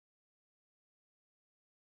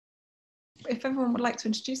if everyone would like to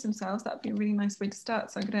introduce themselves, that would be a really nice way to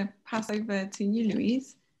start. So I'm going to pass over to you,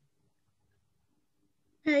 Louise.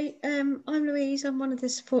 Hey, I'm Louise. I'm one of the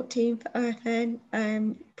support team for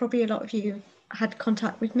OFN. Probably a lot of you had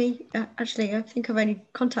contact with me. Actually, I think I've only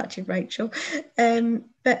contacted Rachel.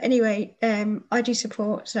 But anyway, I do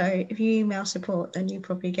support. So if you email support, then you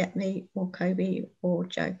probably get me or Kobe or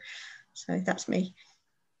Joe. So that's me.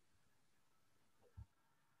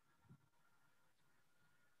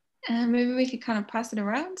 Maybe we could kind of pass it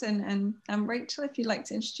around, and Rachel, if you'd like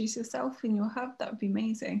to introduce yourself in your hub, that would be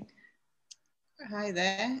amazing. Hi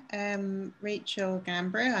there, Rachel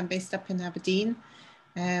Gambro. I'm based up in Aberdeen.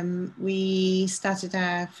 We started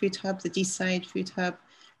our food hub, the Deeside Food Hub,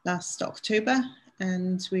 last October,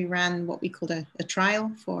 and we ran what we called a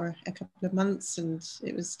trial for a couple of months, and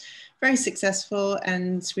it was very successful,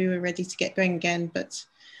 and we were ready to get going again, but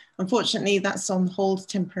unfortunately that's on hold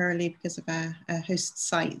temporarily because of our host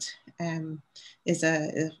site is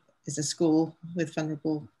a school with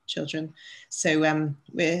vulnerable children. So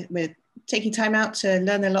we're taking time out to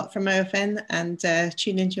learn a lot from OFN and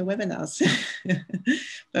tune into your webinars.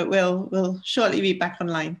 But we'll shortly be back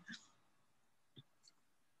online.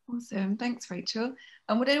 Awesome, thanks Rachel.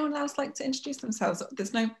 And would anyone else like to introduce themselves?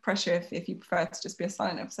 There's no pressure if you prefer to just be a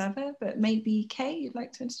silent observer, but maybe Kay, you'd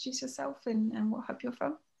like to introduce yourself and what hub you're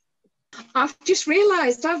from? I've just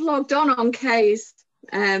realised I've logged on Kay's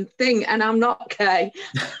thing and I'm not Kay.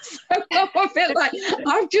 So I feel like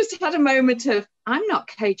I've just had a moment of, I'm not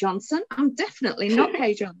Kay Johnson. I'm definitely not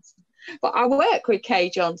Kay Johnson. But I work with Kay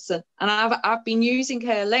Johnson and I've been using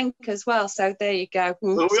her link as well. So there you go.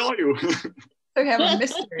 So who are you? So we have a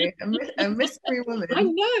mystery, a mystery woman. I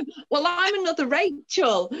know. Well, I'm another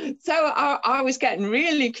Rachel. So I was getting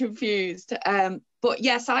really confused. But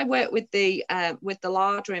yes, I work with the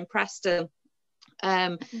larder in Preston.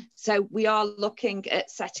 So we are looking at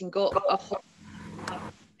setting up a hub.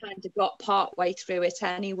 Kind of got part way through it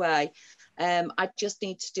anyway. I just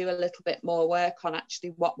need to do a little bit more work on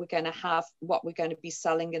actually what we're going to have, what we're going to be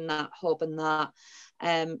selling in that hub and that.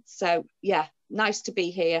 So yeah, nice to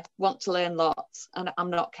be here. Want to learn lots, and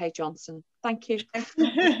I'm not Kay Johnson. Thank you.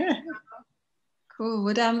 Cool.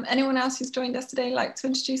 Would anyone else who's joined us today like to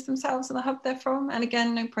introduce themselves and the hub they're from? And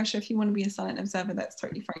again, no pressure. If you want to be a silent observer, that's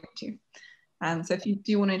totally fine too. So if you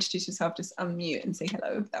do want to introduce yourself, just unmute and say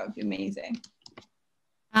hello. That would be amazing.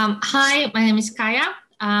 Hi, my name is Kaya.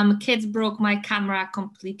 Kids broke my camera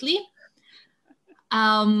completely.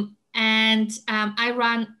 I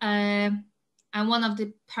run, I'm one of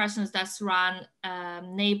the persons that's run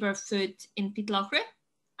Neighbour Food in Pitlochry,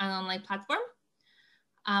 an online platform.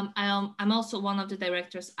 I'm also one of the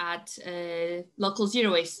directors at local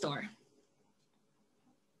zero waste store.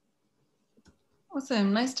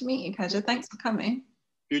 Awesome, nice to meet you, Kaja. Thanks for coming.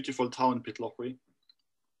 Beautiful town, Pitlochry.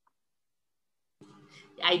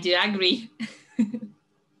 I do agree.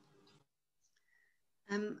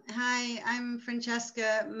 Hi, I'm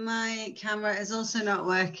Francesca. My camera is also not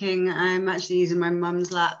working. I'm actually using my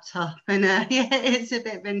mum's laptop and yeah, it's a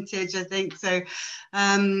bit vintage, I think. So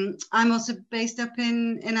I'm also based up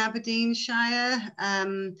in Aberdeenshire.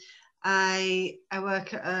 I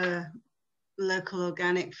work at a local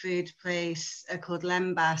organic food place called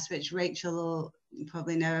Lembas, which Rachel will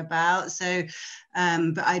probably know about. So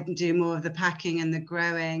but I do more of the packing and the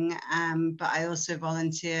growing, but I also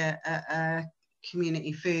volunteer at a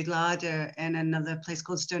community food larder in another place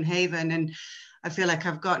called Stonehaven, and I feel like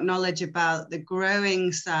I've got knowledge about the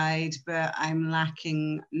growing side, but I'm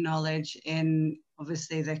lacking knowledge in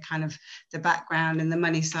obviously the kind of the background and the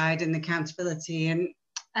money side and the accountability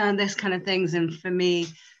and this kind of things. And for me,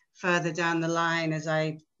 further down the line as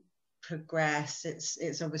I progress,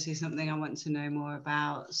 it's obviously something I want to know more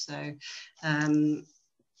about. So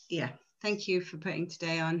yeah, thank you for putting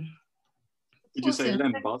today on. Did you say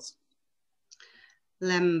Lembas?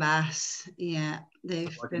 Lembas, yeah,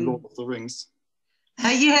 they've like been Lord of the Rings.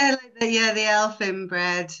 Yeah, like the elfin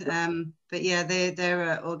bread. But yeah, they're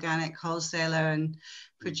an organic wholesaler and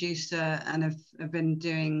producer, and have been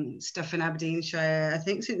doing stuff in Aberdeenshire, I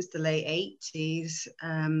think, since the late 80s.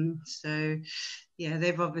 So yeah,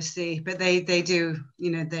 they've obviously, but they do, you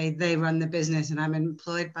know, they run the business, and I'm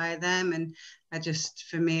employed by them. And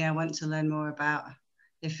for me, I want to learn more about,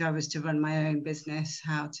 if I was to run my own business,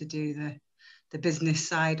 how to do the business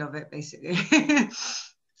side of it, basically.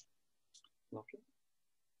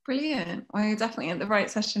 Brilliant. Well, you're definitely at the right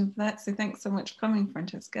session for that. So thanks so much for coming,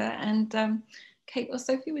 Francesca. And Kate or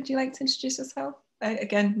Sophie, would you like to introduce yourself?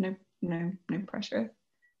 Again, no pressure. If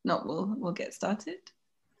not, we'll get started.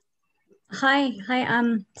 Hi.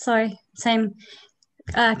 Sorry, same.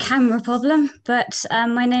 camera problem, but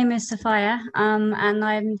my name is Sophia, and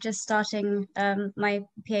I'm just starting my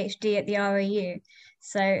PhD at the RAU.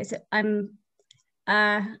 So I'm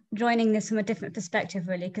joining this from a different perspective,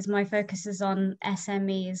 really, because my focus is on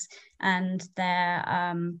SMEs and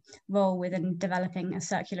their role within developing a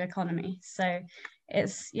circular economy. So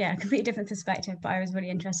it's, yeah, a completely different perspective, but I was really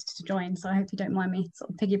interested to join. So I hope you don't mind me sort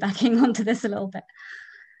of piggybacking onto this a little bit.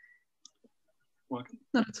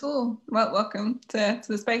 Not at all. Well, welcome to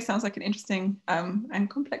the space. Sounds like an interesting and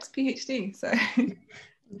complex PhD. So thank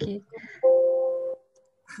you.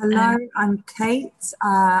 Hello, I'm Kate.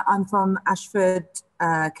 I'm from Ashford,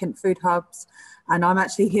 Kent Food Hubs, and I'm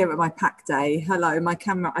actually here at my pack day. Hello, my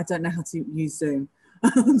camera, I don't know how to use Zoom.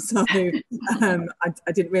 So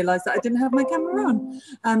I didn't realise that I didn't have my camera on.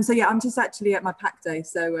 So yeah, I'm just actually at my pack day,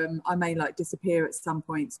 so I may like disappear at some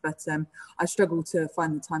points, but I struggle to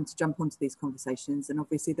find the time to jump onto these conversations, and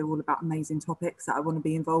obviously they're all about amazing topics that I want to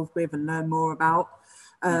be involved with and learn more about.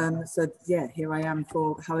 So yeah, here I am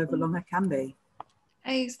for however long I can be.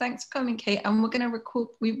 Hey, thanks for coming, Kate. And we're going to record,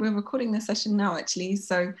 we're recording this session now, actually.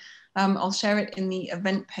 So I'll share it in the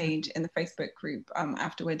event page in the Facebook group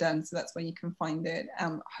after we're done. So that's where you can find it.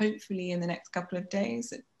 Hopefully in the next couple of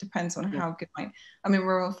days. It depends on how good I'm in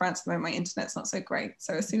rural France at the moment, my internet's not so great.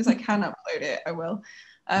 So as soon as I can upload it, I will.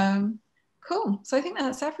 Cool. So I think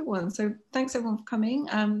that's everyone. So thanks everyone for coming.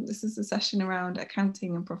 This is a session around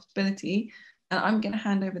accounting and profitability. And I'm going to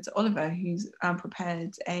hand over to Oliver, who's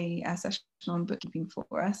prepared a session on bookkeeping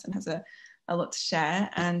for us and has a lot to share.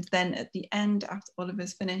 And then at the end, after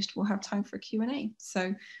Oliver's finished, we'll have time for a Q&A.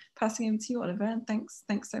 So passing over to you, Oliver, and thanks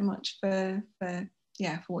so much for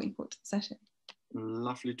what you brought to the session.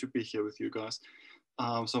 Lovely to be here with you guys.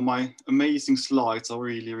 So my amazing slides are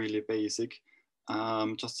really, really basic.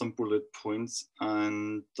 Just some bullet points,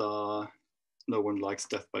 and no one likes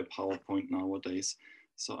death by PowerPoint nowadays.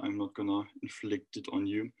 So I'm not gonna inflict it on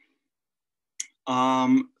you.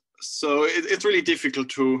 So it's really difficult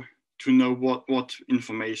to know what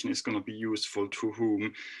information is gonna be useful to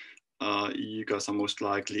whom. You guys are most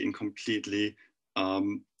likely in completely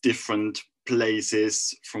different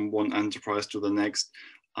places from one enterprise to the next.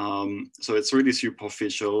 So it's really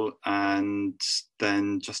superficial, and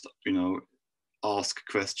then just, you know, ask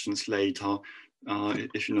questions later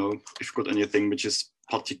if you've got anything which is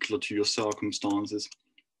particular to your circumstances.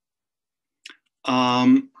 So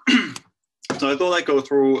I thought I'd go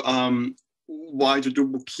through why to do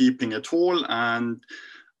bookkeeping at all, and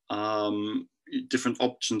different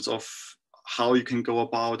options of how you can go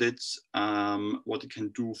about it, what it can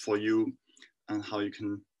do for you, and how you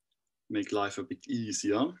can make life a bit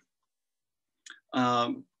easier.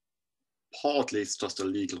 Partly it's just a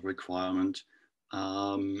legal requirement,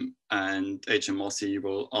 and HMRC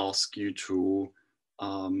will ask you to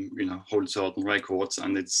hold certain records,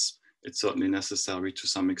 and it's certainly necessary to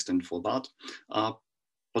some extent for that.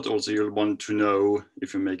 But also you'll want to know,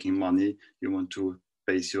 if you're making money, you want to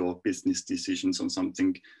base your business decisions on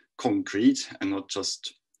something concrete and not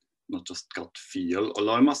just gut feel.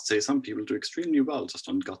 Although I must say some people do extremely well just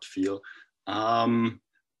on gut feel.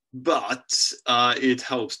 But it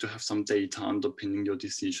helps to have some data underpinning your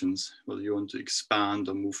decisions, whether you want to expand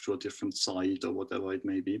or move to a different site or whatever it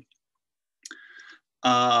may be.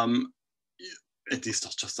 These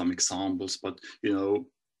are just some examples, but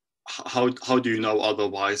how do you know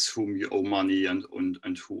otherwise whom you owe money and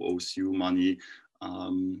who owes you money?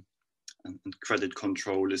 And credit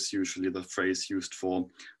control is usually the phrase used for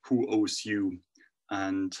who owes you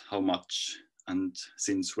and how much and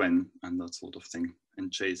since when and that sort of thing,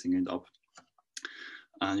 and chasing it up.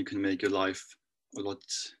 And you can make your life a lot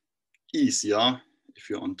easier if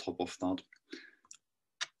you're on top of that.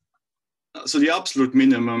 So the absolute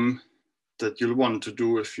minimum that you'll want to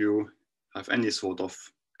do if you have any sort of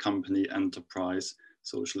company, enterprise,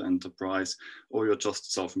 social enterprise, or you're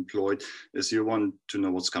just self-employed, is you want to know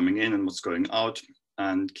what's coming in and what's going out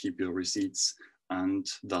and keep your receipts. And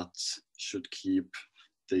that should keep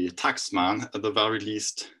the taxman at the very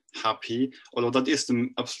least happy, although that is the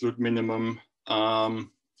absolute minimum.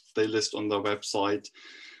 They list on their website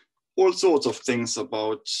all sorts of things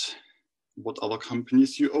about what other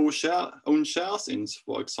companies you own shares in,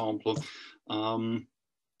 for example,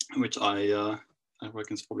 which I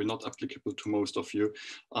reckon is probably not applicable to most of you,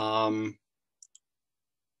 but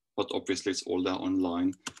obviously it's all there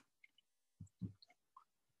online.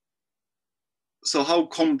 So how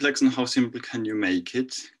complex and how simple can you make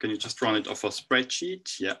it? Can you just run it off a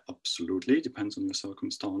spreadsheet? Yeah, absolutely, depends on your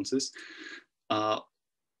circumstances. Or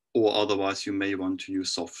otherwise you may want to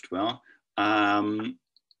use software.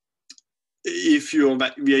 If you're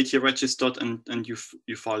VAT registered and you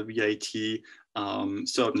file VAT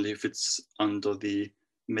Certainly if it's under the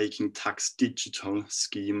Making Tax Digital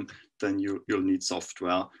scheme, then you'll need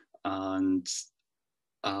software. And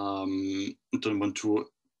I don't want to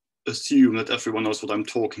assume that everyone knows what I'm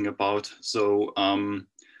talking about. So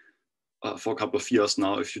for a couple of years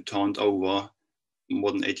now, if you turned over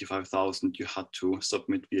more than 85,000, you had to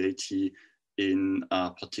submit VAT in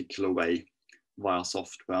a particular way via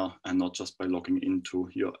software and not just by logging into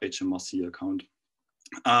your HMRC account.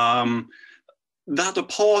 That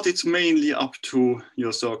apart, it's mainly up to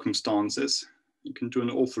your circumstances. You can do an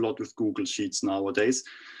awful lot with Google Sheets nowadays.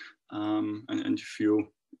 And if you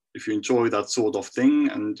enjoy that sort of thing,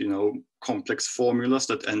 and complex formulas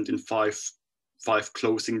that end in five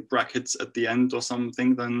closing brackets at the end or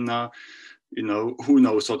something, then who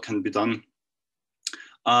knows what can be done.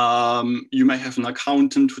 You may have an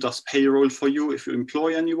accountant who does payroll for you if you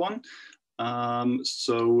employ anyone.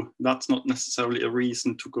 So that's not necessarily a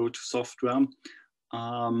reason to go to software.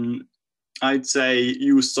 I'd say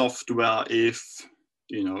use software if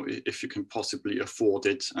you can possibly afford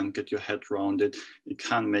it and get your head around it. It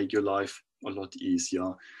can make your life a lot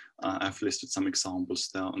easier. I've listed some examples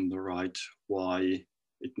there on the right why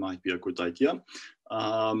it might be a good idea.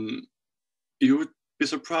 You would be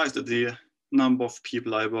surprised at the number of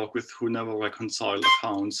people I work with who never reconcile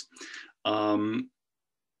accounts.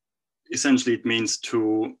 Essentially, it means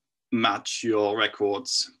to match your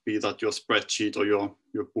records, be that your spreadsheet or your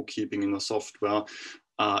bookkeeping in a software,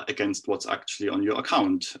 against what's actually on your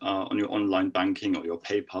account, on your online banking or your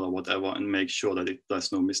PayPal or whatever, and make sure that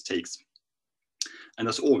there's no mistakes. And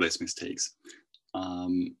there's always mistakes.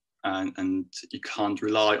 And you can't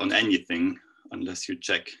rely on anything unless you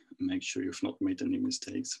check and make sure you've not made any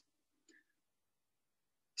mistakes.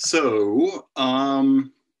 So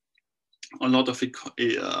a lot of it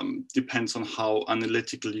depends on how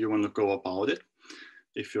analytical you want to go about it.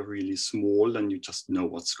 If you're really small, then you just know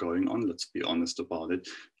what's going on, let's be honest about it.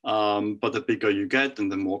 But the bigger you get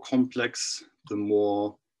and the more complex, the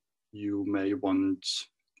more you may want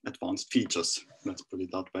advanced features, let's put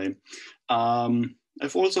it that way.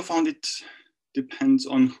 I've also found it depends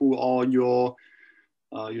on who are your,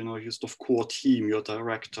 your sort of core team, your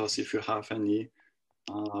directors, if you have any,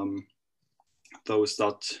 those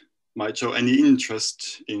that might show any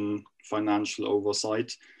interest in financial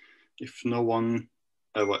oversight. If no one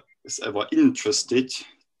is ever interested,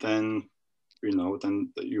 then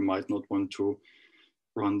then you might not want to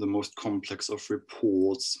run the most complex of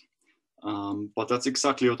reports. But that's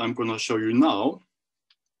exactly what I'm going to show you now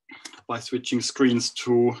by switching screens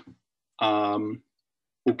to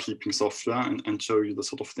bookkeeping software and show you the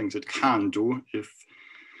sort of things it can do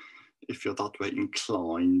if you're that way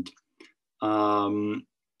inclined.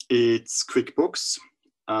 It's QuickBooks.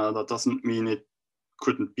 That doesn't mean it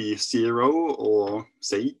couldn't be Xero or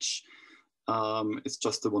Sage. It's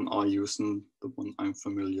just the one I use and the one I'm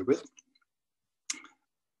familiar with.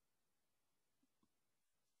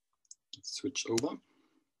 Let's switch over.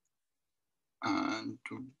 And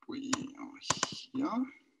we are here.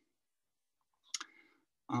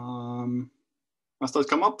 Has that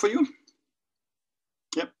come up for you?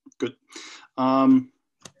 Yep, good.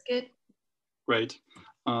 Good. Great.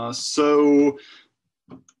 So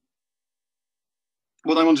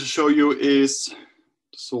what I want to show you is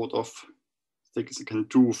the sort of things it can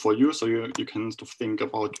do for you. So you can sort of think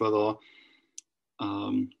about whether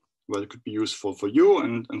it could be useful for you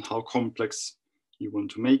and how complex you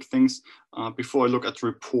want to make things. Before I look at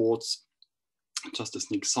reports, just as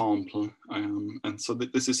an example, and so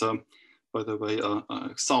this is by the way, a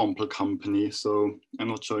example company. So I'm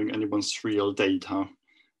not showing anyone's real data.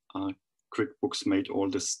 QuickBooks made all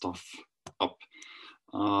this stuff up.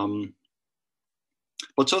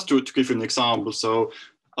 But just to give you an example, so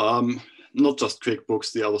not just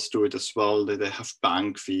QuickBooks, the others do it as well. They have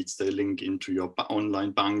bank feeds, they link into your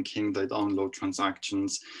online banking, they download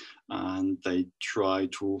transactions, and they try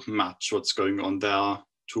to match what's going on there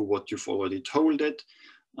to what you've already told it.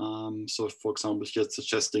 So for example, here it's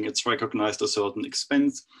suggesting it's recognized a certain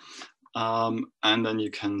expense. And then you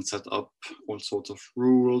can set up all sorts of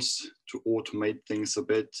rules to automate things a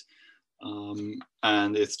bit.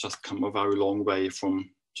 And it's just come a very long way from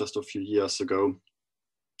just a few years ago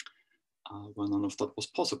when none of that was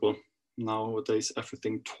possible. Nowadays,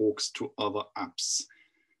 everything talks to other apps.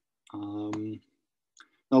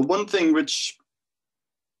 Now, one thing which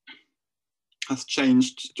has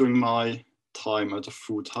changed during my time at the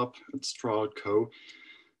Food Hub at Stroudco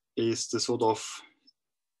is the sort of,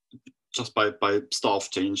 just by staff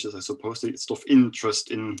changes, I suppose, the sort of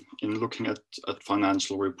interest in looking at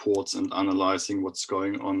financial reports and analyzing what's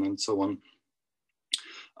going on and so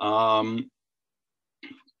on.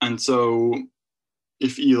 And so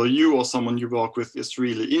if either you or someone you work with is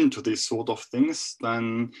really into these sort of things,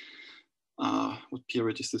 then what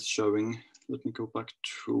period is this showing? Let me go back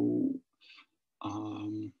to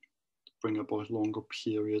bring up a longer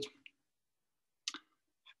period.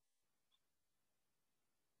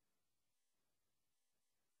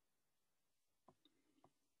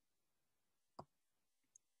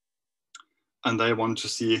 And I want to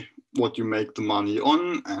see what you make the money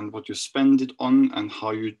on and what you spend it on and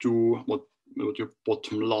how you do, what your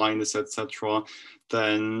bottom line is, etc.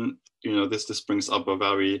 Then, you know, this brings up a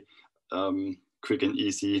very quick and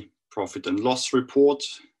easy profit and loss report.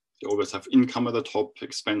 You always have income at the top,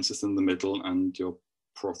 expenses in the middle, and your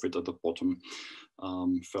profit at the bottom.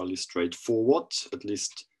 Fairly straightforward, at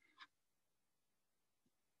least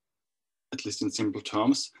in simple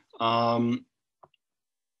terms.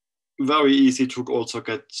 Very easy to also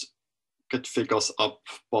get figures up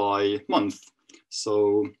by month.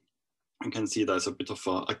 So you can see there's a bit of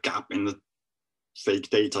a gap in the fake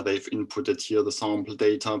data they've inputted here, the sample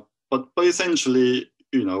data. But essentially,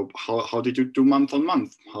 you know, how did you do month on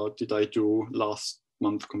month? How did I do last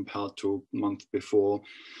month compared to month before?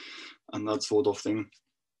 And that sort of thing.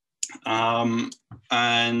 And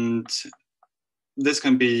this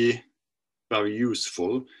can be very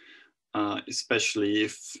useful, especially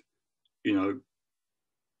if, you know,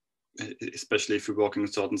 especially if you're working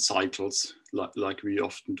certain cycles, like we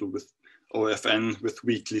often do with OFN, with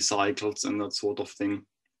weekly cycles and that sort of thing.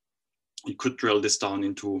 You could drill this down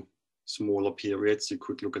into smaller periods. You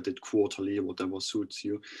could look at it quarterly, whatever suits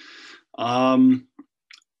you. One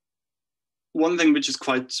thing which is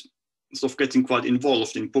quite sort of getting quite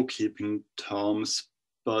involved in bookkeeping terms,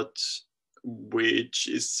 but which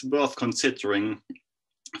is worth considering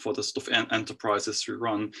for the sort of enterprises we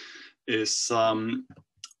run, is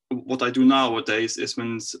what I do nowadays is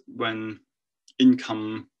when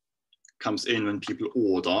income comes in, when people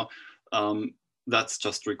order, that's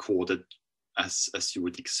just recorded as you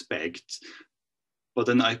would expect. But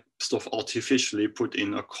then I sort of artificially put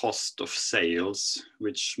in a cost of sales,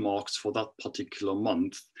 which marks for that particular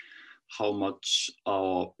month how much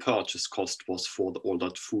our purchase cost was for all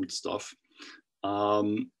that food stuff.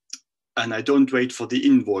 And I don't wait for the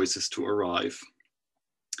invoices to arrive.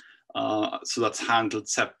 So that's handled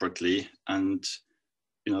separately. And,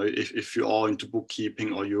 you know, if you are into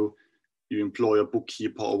bookkeeping or you employ a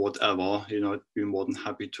bookkeeper or whatever, you know, I'd be more than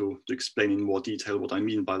happy to explain in more detail what I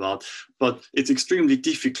mean by that. But it's extremely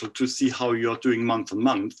difficult to see how you're doing month on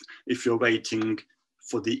month if you're waiting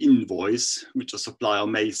for the invoice, which a supplier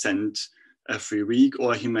may send every week,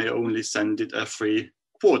 or he may only send it every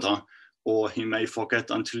quarter, or he may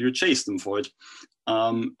forget until you chase them for it.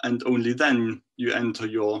 And only then you enter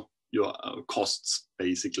your costs,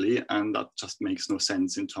 basically, and that just makes no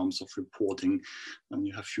sense in terms of reporting. And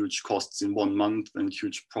you have huge costs in one month and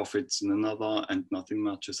huge profits in another, and nothing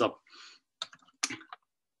matches up.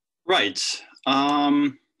 Right,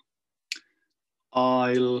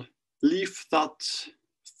 I'll leave that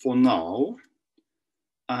for now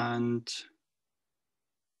and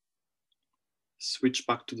switch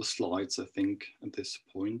back to the slides, I think, at this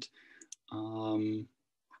point. And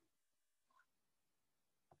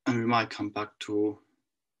we might come back to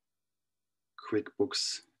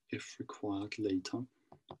QuickBooks if required later.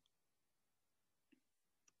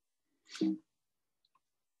 There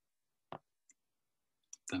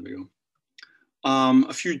we go.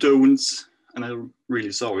 A few don'ts, and I'm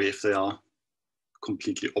really sorry if they are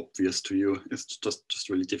completely obvious to you. It's just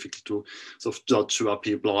really difficult to sort of judge where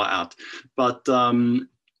people are at. But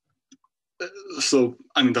so,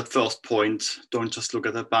 I mean, that first point, don't just look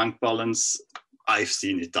at the bank balance. I've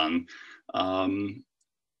seen it done.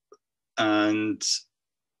 And,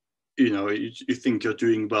 you know, you think you're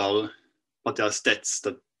doing well, but there are stats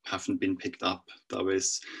that haven't been picked up. There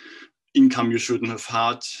is income you shouldn't have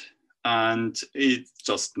had, and it's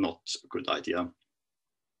just not a good idea.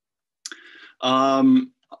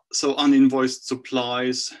 So uninvoiced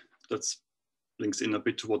supplies, that links in a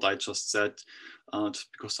bit to what I just said.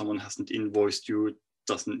 Just because someone hasn't invoiced you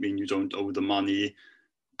doesn't mean you don't owe the money.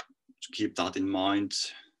 Keep that in mind.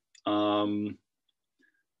 I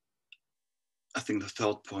think the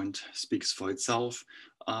third point speaks for itself.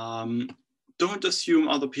 Don't assume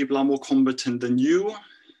other people are more competent than you.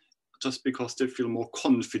 Just because they feel more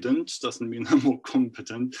confident doesn't mean they're more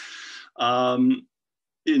competent. You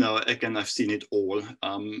know, again, I've seen it all.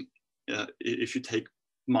 If you take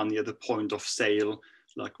money at the point of sale,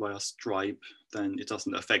 like via Stripe, then it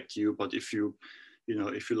doesn't affect you. But if you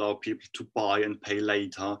allow people to buy and pay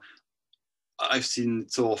later, I've seen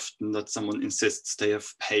it so often that someone insists they have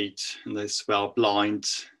paid and they swear blind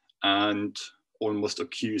and almost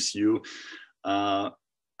accuse you. And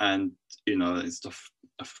and you know, it's of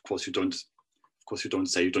course you don't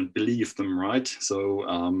say you don't believe them, right? So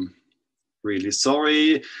really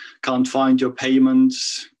sorry, can't find your payment,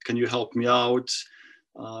 can you help me out?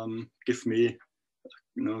 Give me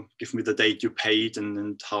the date you paid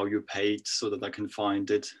and how you paid so that I can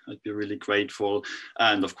find it. I'd be really grateful.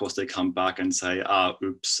 And of course they come back and say,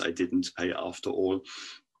 oops, I didn't pay after all.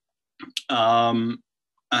 And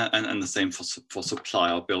the same for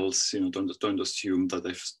supplier bills. You know, don't assume that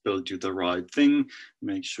they've billed you the right thing.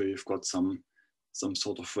 Make sure you've got some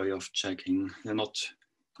sort of way of checking. They're not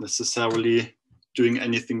necessarily doing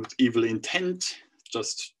anything with evil intent.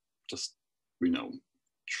 Just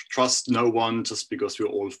trust no one just because we're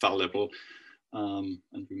all fallible and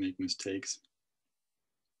we make mistakes.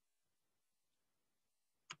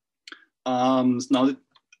 Now,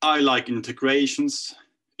 I like integrations.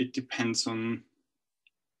 It depends on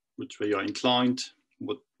which way you're inclined,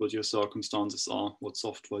 what your circumstances are, what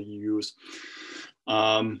software you use.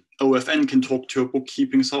 OFN can talk to your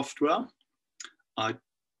bookkeeping software. I'm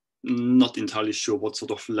not entirely sure what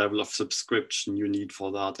sort of level of subscription you need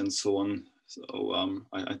for that and so on. So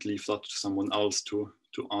I'd leave that to someone else to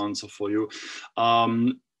answer for you.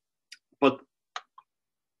 But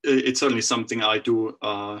it's certainly something I do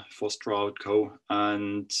for Stroudco,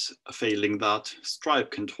 and failing that,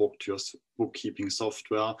 Stripe can talk to your bookkeeping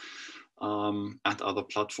software and other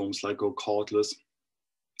platforms like Go Cardless.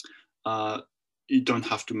 You don't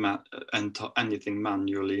have to enter anything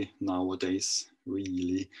manually nowadays,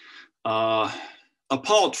 really.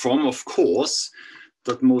 Apart from, of course,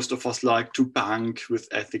 that most of us like to bank with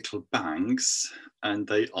ethical banks, and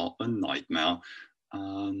they are a nightmare.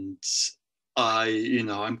 And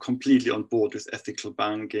I'm completely on board with ethical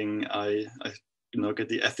banking. I get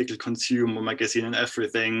the Ethical Consumer magazine and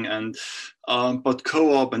everything, and but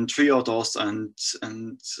Co-op and Triodos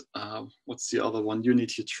and what's the other one?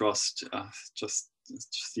 Unity Trust, just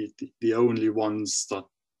the only ones that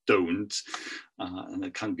don't, and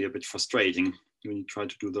it can be a bit frustrating when you try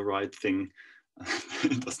to do the right thing.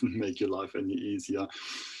 It doesn't make your life any easier.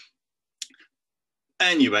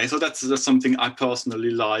 Anyway, so that's something I personally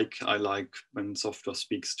like. I like when software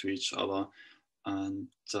speaks to each other, and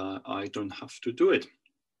I don't have to do it.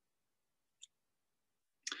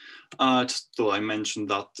 Just thought I mentioned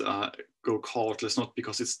that Go Cardless, not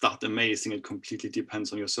because it's that amazing, it completely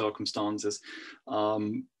depends on your circumstances.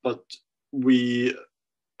 But you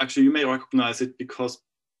may recognize it because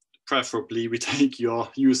preferably we take your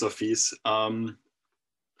user fees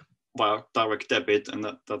via direct debit, and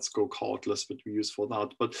that's Go Cardless, what we use for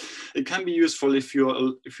that. But it can be useful if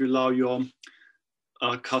you allow your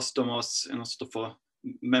customers in a sort of a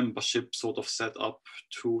membership sort of set up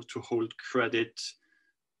to hold credit.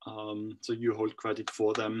 So you hold credit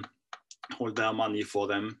for them, hold their money for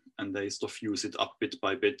them, and they sort of use it up bit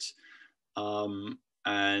by bit.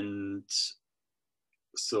 And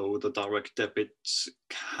so the direct debit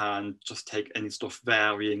can just take any sort of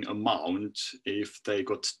varying amount. If they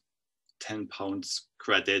got £10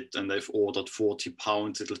 credit and they've ordered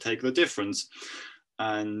 £40, it'll take the difference,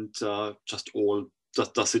 and just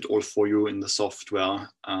does it all for you in the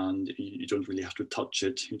software, and you don't really have to touch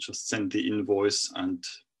it. You just send the invoice and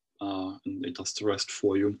it does the rest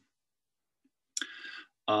for you.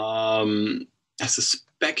 I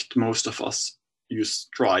suspect most of us use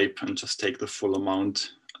Stripe and just take the full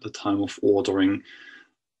amount at the time of ordering,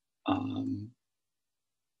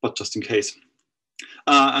 but just in case.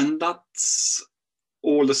 And that's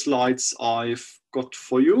all the slides I've got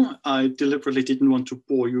for you. I deliberately didn't want to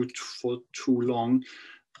bore you for too long,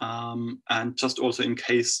 and just also in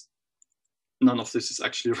case none of this is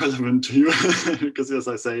actually relevant to you, because as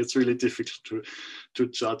I say, it's really difficult to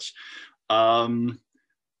judge.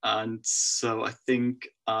 And so I think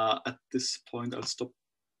at this point I'll stop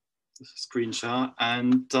the screen share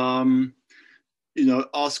and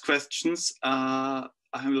ask questions.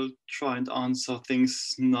 I will try and answer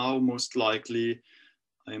things now. Most likely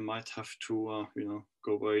I might have to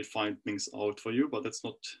go where I find things out for you, but that's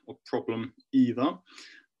not a problem either.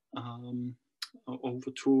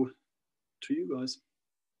 Over to you guys.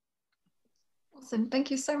 Awesome, thank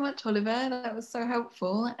you so much, Oliver. That was so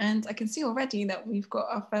helpful. And I can see already that we've got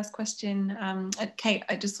our first question. Kate,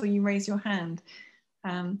 I just saw you raise your hand.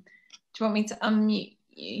 Do you want me to unmute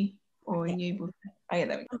you, or are you able to? Oh, yeah,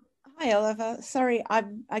 there we go. Hi, Oliver. Sorry,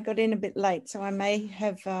 I got in a bit late, so I may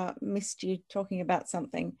have missed you talking about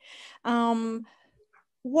something.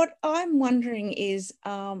 What I'm wondering is,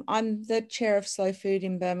 I'm the chair of Slow Food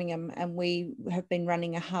in Birmingham, and we have been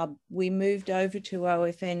running a hub. We moved over to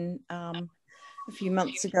OFN a few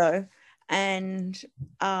months ago, and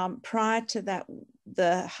prior to that,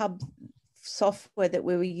 the hub software that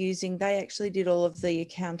we were using, they actually did all of the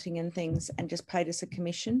accounting and things and just paid us a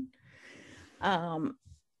commission.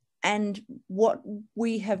 And what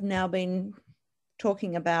we have now been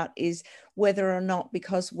talking about is whether or not,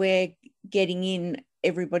 because we're getting in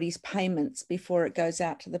everybody's payments before it goes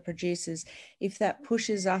out to the producers, if that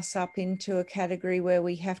pushes us up into a category where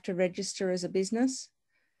we have to register as a business.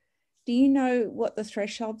 Do you know what the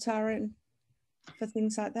thresholds are for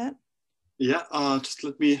things like that? Yeah, just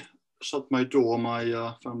let me shut my door.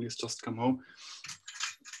 My family has just come home.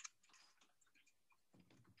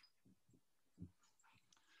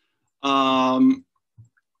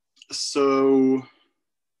 So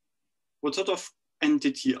what sort of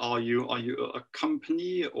entity are you? Are you a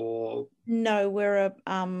company or? No, we're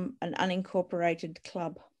an unincorporated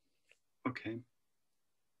club. Okay.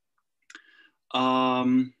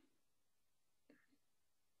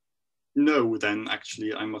 No, then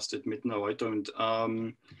actually, I must admit, no, I don't.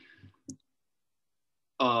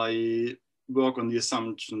 I work on the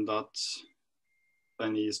assumption that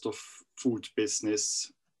any sort of food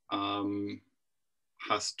business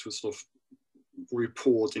has to sort of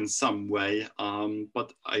report in some way,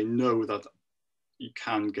 but I know that you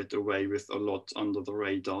can get away with a lot under the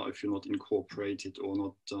radar if you're not incorporated or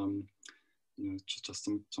not, you know, just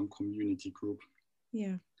some community group.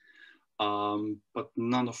 Yeah. But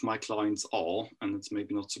none of my clients are, and it's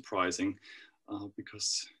maybe not surprising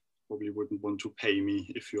because probably wouldn't want to pay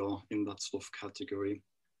me if you're in that sort of category.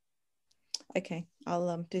 Okay,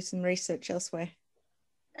 I'll do some research elsewhere.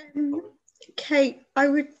 Kate,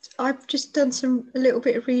 I've just done a little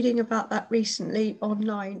bit of reading about that recently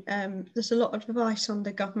online. There's a lot of advice on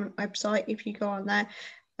the government website if you go on there,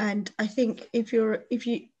 and I think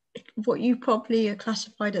what you probably are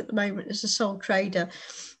classified at the moment as a sole trader,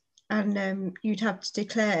 and you'd have to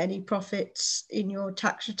declare any profits in your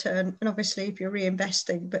tax return, and obviously if you're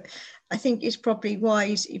reinvesting. But I think it's probably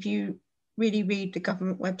wise if you really read the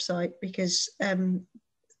government website, because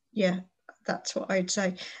yeah, that's what I'd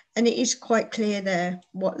say. And it is quite clear there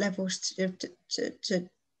what levels to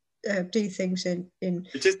do things in.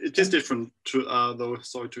 It is different to, though,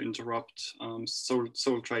 sorry to interrupt,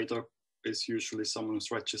 sole trader is usually someone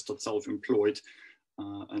who's registered self-employed,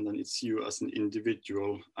 and then it's you as an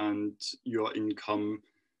individual, and your income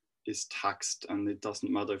is taxed, and it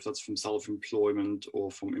doesn't matter if that's from self-employment or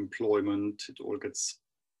from employment, it all gets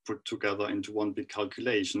put together into one big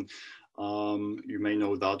calculation. You may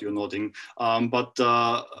know that, you're nodding, but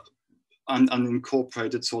an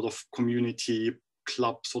unincorporated sort of community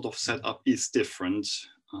club sort of setup is different.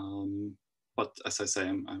 But as I say,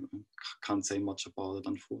 I can't say much about it,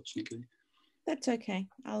 unfortunately. That's okay.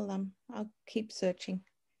 I'll keep searching.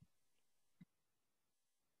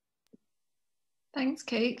 Thanks,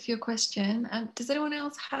 Kate, for your question. Does anyone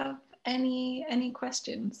else have any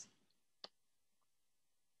questions?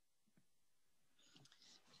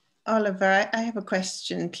 Oliver, I have a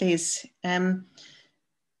question, please.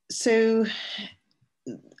 So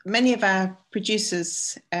many of our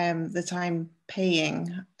producers that I'm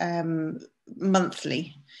paying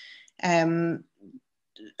monthly,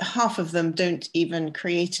 half of them don't even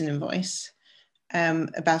create an invoice.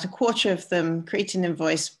 About a quarter of them create an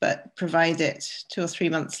invoice but provide it 2 or 3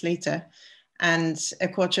 months later, and a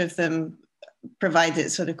quarter of them provide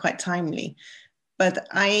it sort of quite timely. But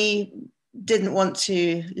I didn't want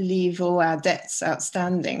to leave all our debts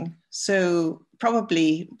outstanding, so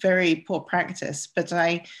probably very poor practice, but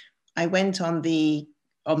I went on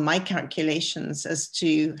my calculations as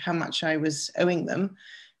to how much I was owing them,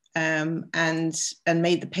 and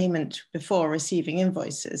made the payment before receiving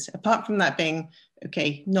invoices. Apart from that being,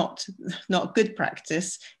 okay, not good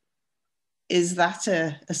practice, is that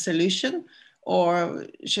a solution? Or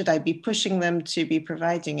should I be pushing them to be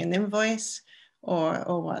providing an invoice,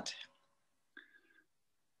 or what?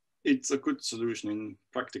 It's a good solution in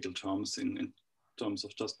practical terms, in terms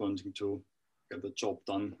of just wanting to get the job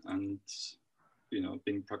done and, you know,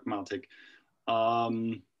 being pragmatic.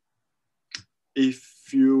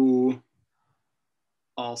 If you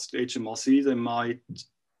ask HMRC,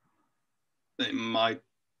 they might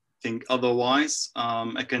think otherwise.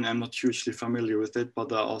 Again, I'm not hugely familiar with it, but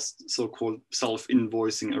there are so-called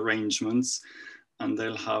self-invoicing arrangements, and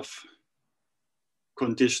they'll have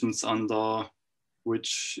conditions under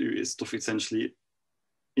which you essentially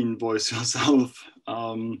invoice yourself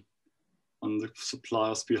on the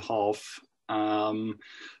supplier's behalf.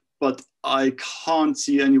 But I can't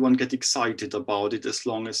see anyone get excited about it as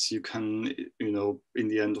long as you can, you know, in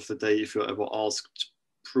the end of the day, if you're ever asked,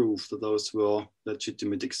 prove that those were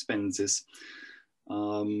legitimate expenses,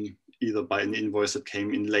 either by an invoice that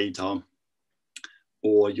came in later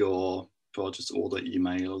or your purchase order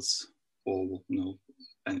emails. or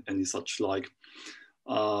any such like.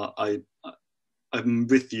 I'm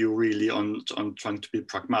with you really on trying to be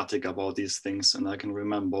pragmatic about these things, and I can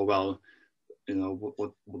remember well,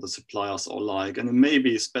 what the suppliers are like, and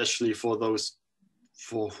maybe especially for those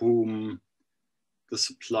for whom the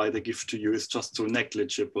supply they give to you is just so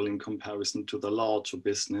negligible in comparison to the larger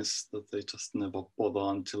business that they just never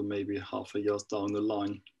bother until maybe half a year down the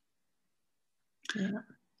line.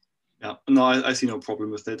 Yeah, no, I see no problem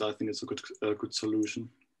with it. I think it's a good solution.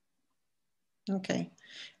 Okay,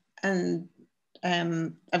 and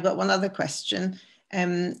I've got one other question.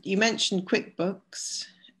 You mentioned QuickBooks,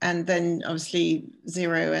 and then obviously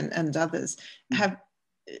Xero and others.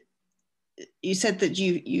 You said that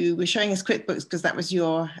you were showing us QuickBooks because that was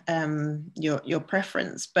your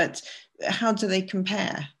preference, but how do they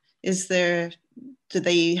compare? Do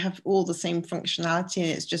they have all the same functionality and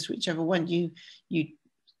it's just whichever one you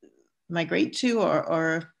migrate to,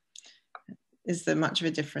 or is there much of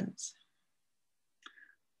a difference?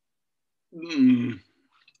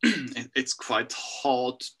 It's quite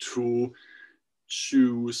hard to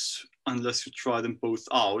choose unless you try them both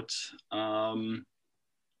out.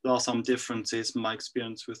 There are some differences. My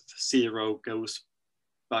experience with Xero goes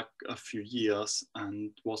back a few years and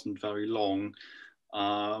wasn't very long.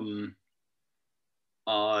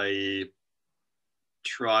 I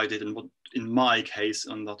tried it, and in my case,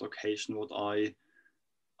 on that occasion, what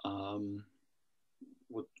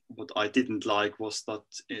I didn't like was that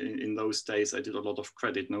in those days I did a lot of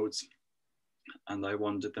credit notes, and I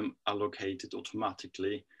wanted them allocated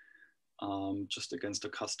automatically. Just against the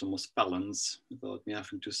customer's balance, without me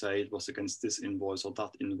having to say it was against this invoice or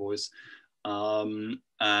that invoice. And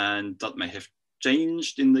that may have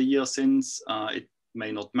changed in the year since. It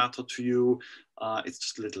may not matter to you. It's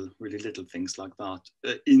just really little things like that.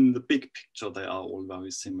 In the big picture, they are all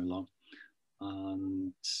very similar.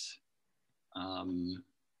 And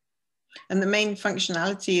the main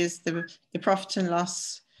functionality is the profit and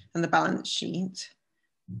loss and the balance sheet.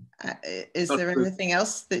 Is there anything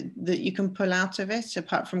else that you can pull out of it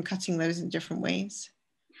apart from cutting those in different ways?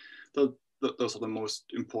 Those are the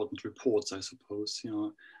most important reports, I suppose.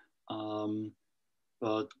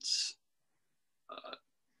 But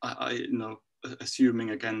I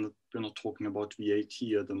assuming again that we're not talking about VAT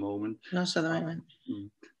at the moment. Not at the moment.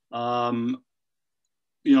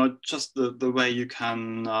 Just the way you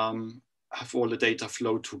can have all the data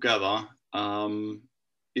flow together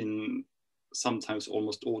in sometimes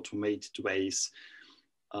almost automated ways.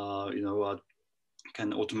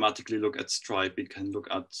 Can automatically look at Stripe, it can look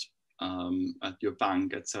at your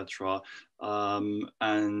bank, etc.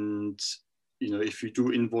 And if you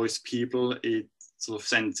do invoice people, it sort of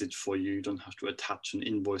sends it for you. You don't have to attach an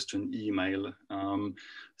invoice to an email.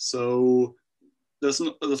 So there's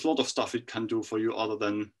a lot of stuff it can do for you other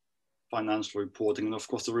than financial reporting. And of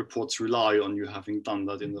course, the reports rely on you having done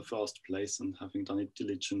that in the first place and having done it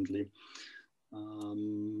diligently.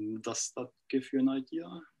 Does that give you an idea?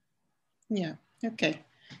 Yeah. Okay.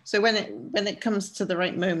 So when it comes to the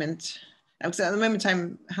right moment, because at the moment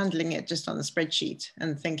I'm handling it just on a spreadsheet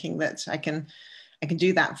and thinking that I can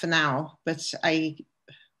do that for now, but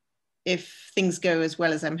if things go as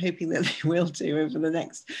well as I'm hoping that they will do over the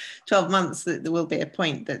next 12 months, that there will be a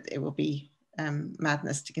point that it will be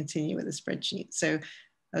madness to continue with a spreadsheet. So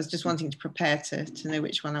I was just wanting to prepare to know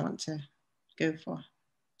which one I want to go for.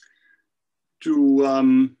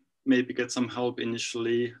 To maybe get some help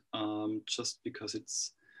initially, just because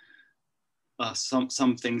it's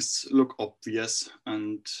some things look obvious,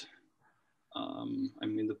 and I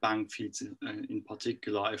mean the bank feeds in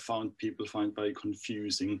particular, I found people find very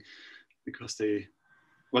confusing because it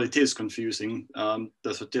is confusing.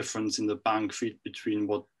 There's a difference in the bank feed between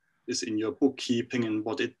what is in your bookkeeping and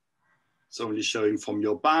what it's only showing from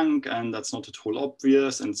your bank, and that's not at all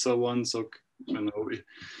obvious, and so on. So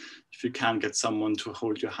if you can get someone to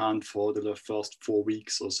hold your hand for the first 4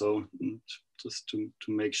 weeks or so, just to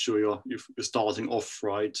make sure you're starting off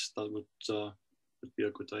right, that would be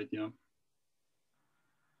a good idea.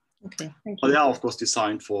 Okay, thank you. But they are of course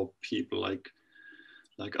designed for people like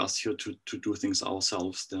us here to do things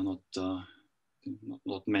ourselves. They're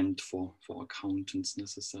not meant for accountants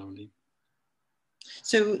necessarily.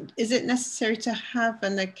 So is it necessary to have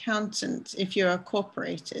an accountant if you're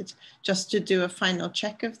incorporated just to do a final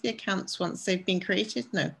check of the accounts once they've been created?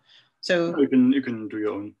 No. So you can do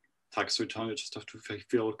your own tax return. You just have to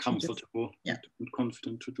feel comfortable and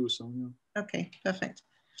confident to do so. Yeah. Okay, perfect.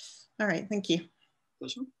 All right, thank you.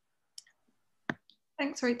 Pleasure.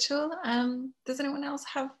 Thanks, Rachel. Does anyone else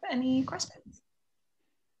have any questions?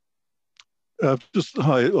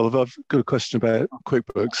 Hi, Oliver. I've got a question about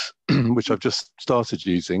QuickBooks, which I've just started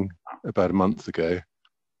using about a month ago.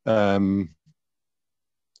 And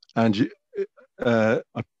I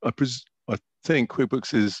think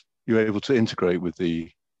QuickBooks you're able to integrate with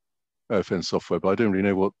the OFN software, but I don't really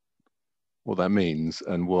know what that means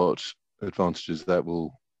and what advantages that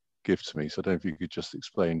will give to me. So I don't know if you could just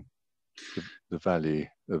explain the value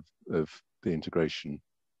of the integration.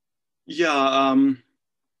 Yeah.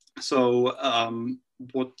 So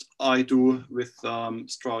what I do with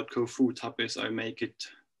Stroudco Food Hub is I make it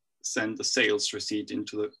send a sales receipt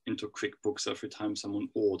into QuickBooks every time someone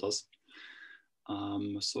orders.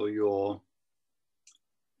 So your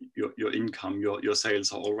income, your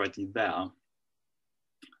sales are already there,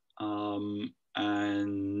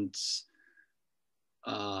 and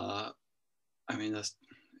I mean that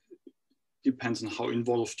depends on how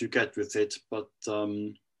involved you get with it, but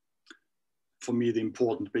for me, the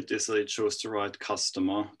important bit is that it shows the right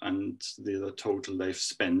customer and the total they've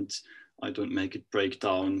spent. I don't make it break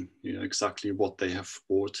down, exactly what they have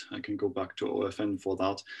bought. I can go back to OFN for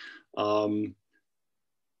that.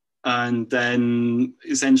 And then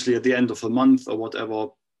essentially at the end of the month or whatever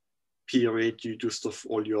period, you do stuff,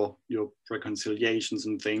 all your reconciliations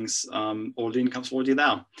and things, all the income's already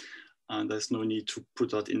there. And there's no need to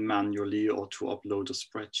put that in manually or to upload a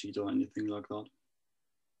spreadsheet or anything like that.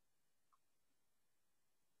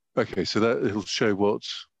 Okay, so that it'll show what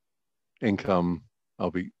income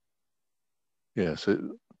I'll be. Yeah,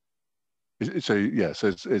 so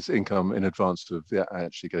it's income in advance of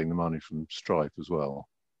actually getting the money from Stripe as well.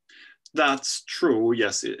 That's true.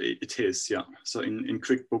 Yes, it is. Yeah. So in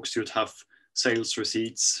QuickBooks, you'd have sales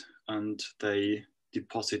receipts, and they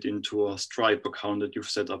deposit into a Stripe account that you've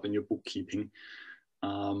set up in your bookkeeping,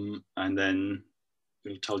 and then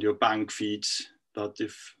it'll tell your bank feed that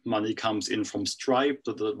if money comes in from Stripe,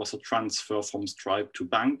 that was a transfer from Stripe to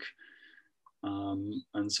bank.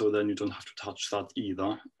 And so then you don't have to touch that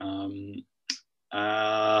either.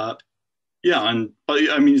 Yeah,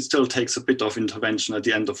 but I mean, it still takes a bit of intervention at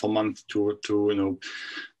the end of a month to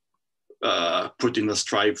put in the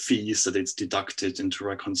Stripe fees that it's deducted and to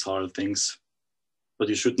reconcile things. But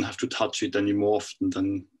you shouldn't have to touch it any more often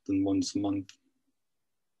than once a month.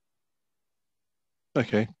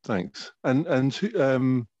 Okay, thanks. And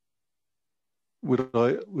would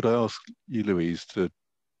I ask you, Louise, to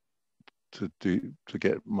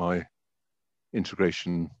get my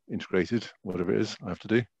integrated, whatever it is I have to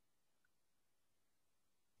do,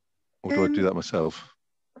 or do I do that myself?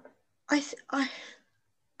 I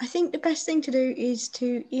think the best thing to do is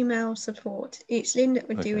to email support. It's Lynn that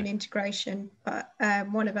would do an integration, but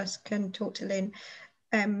one of us can talk to Lynn.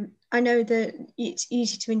 I know that it's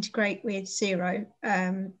easy to integrate with Xero.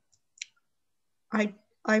 I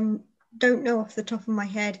don't know off the top of my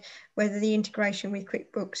head whether the integration with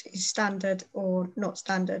QuickBooks is standard or not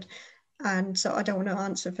standard, and so I don't want to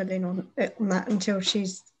answer for Lynn on that until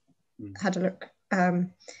she's had a look.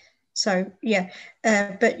 So yeah,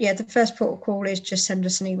 but yeah, the first port of call is just send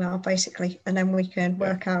us an email basically, and then we can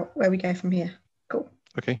work out where we go from here. Cool.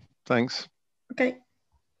 Okay, thanks. Okay.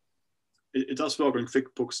 It does work in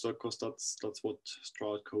QuickBooks, because that's what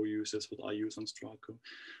Stroudco uses, what I use on Stroudco.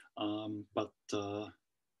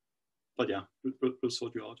 But yeah, we'll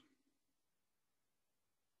sort you out.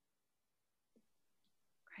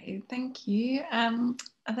 Great, thank you. Are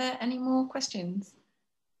there any more questions?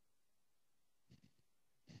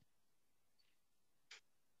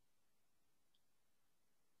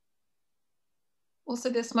 Also,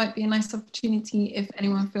 this might be a nice opportunity if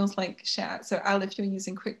anyone feels like share. So Al, if you're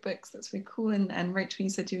using QuickBooks, that's really cool. And Rachel, you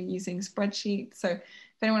said you were using spreadsheets. So if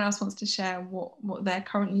anyone else wants to share what they're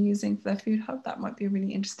currently using for their food hub, that might be a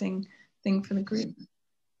really interesting thing for the group.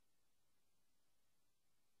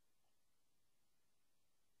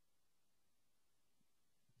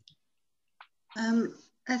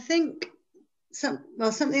 I think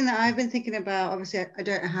something that I've been thinking about, obviously I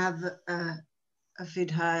don't have a food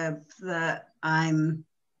hub that I'm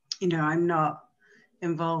not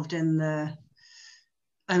involved in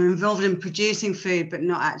I'm involved in producing food, but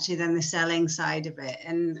not actually then the selling side of it.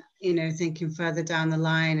 And, thinking further down the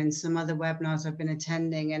line and some other webinars I've been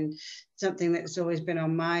attending, and something that's always been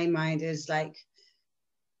on my mind is I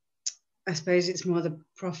suppose it's more the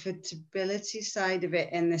profitability side of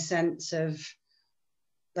it, in the sense of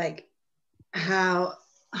how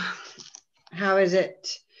is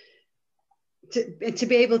it to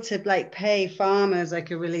be able to pay farmers a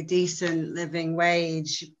really decent living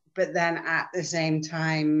wage, but then at the same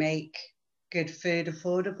time make good food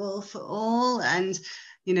affordable for all, and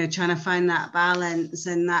trying to find that balance.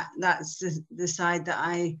 And that's the side that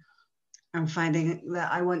I I'm finding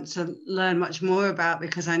that I want to learn much more about,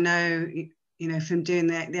 because I know, you know, from doing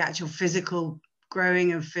the actual physical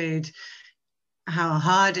growing of food, how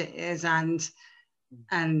hard it is. And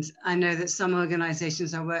I know that some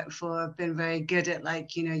organizations I work for have been very good at,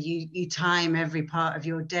 like, you know, you time every part of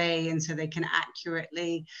your day, and so they can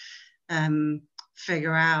accurately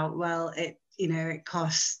figure out, well, it, you know, it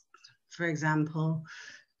costs, for example,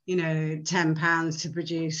 you know, £10 to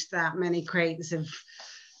produce that many crates of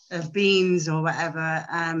beans or whatever.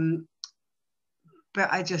 But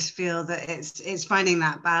I just feel that it's finding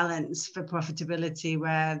that balance for profitability,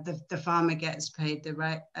 where the farmer gets paid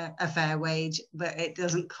a fair wage, but it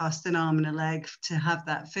doesn't cost an arm and a leg to have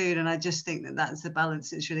that food. And I just think that that's the balance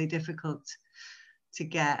that's really difficult to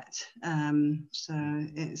get. So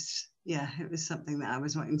it was something that I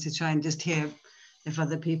was wanting to try and just hear if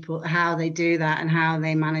other people, how they do that and how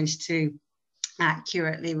they manage to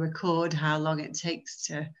accurately record how long it takes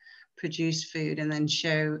to produce food, and then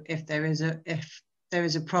show if there is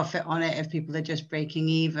a profit on it, if people are just breaking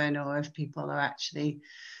even, or if people are actually,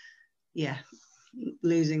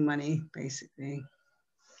 losing money, basically.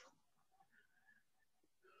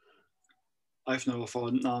 I've never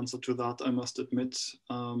found an answer to that, I must admit.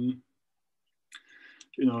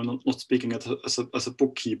 You know, not speaking as a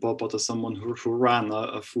bookkeeper, but as someone who ran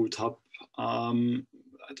a food hub.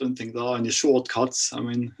 I don't think there are any shortcuts. I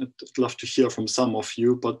mean, I'd love to hear from some of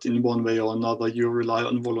you, but in one way or another, you rely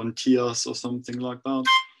on volunteers or something like that.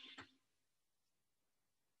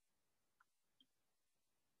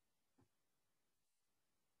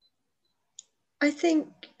 I think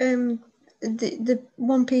the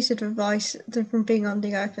one piece of advice from being on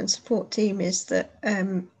the OFN support team is that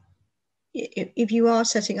if you are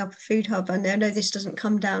setting up a food hub, and I know this doesn't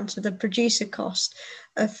come down to the producer cost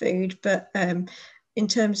of food, but in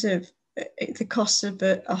terms of the cost of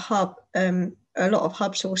a hub, a lot of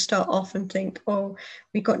hubs will start off and think, oh,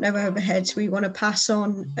 we've got no overheads, we want to pass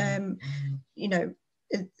on you know,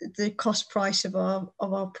 the cost price of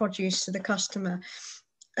our produce to the customer,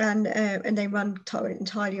 and they run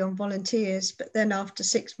entirely on volunteers. But then after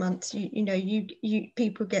 6 months, you know,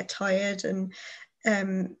 people get tired, and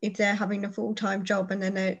if they're having a full-time job and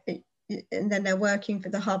then they're working for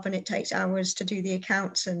the hub, and it takes hours to do the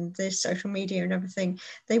accounts and the social media and everything,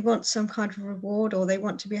 they want some kind of reward, or they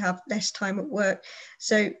want to have less time at work.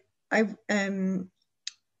 So I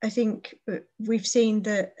think we've seen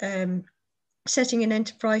that setting an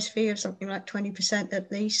enterprise fee of something like 20%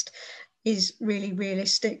 at least is really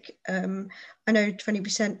realistic. I know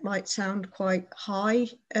 20% might sound quite high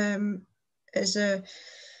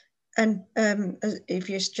if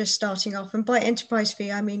you're just starting off. And by enterprise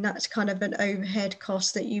fee, I mean that's kind of an overhead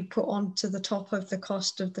cost that you put onto the top of the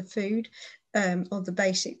cost of the food, or the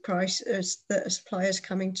basic price that a supplier is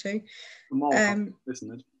coming to. Isn't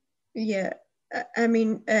it? Yeah, I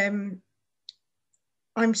mean,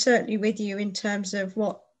 I'm certainly with you in terms of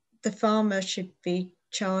what the farmer should be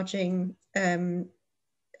charging.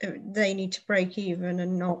 They need to break even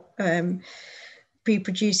and not be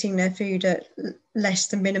producing their food at less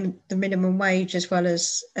than the minimum wage, as well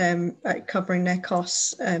as covering their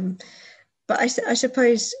costs. But I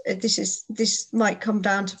suppose this might come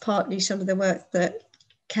down to partly some of the work that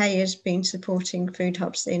Kay has been supporting food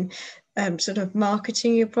hubs in, sort of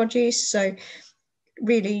marketing your produce. So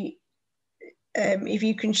really, if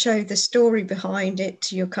you can show the story behind it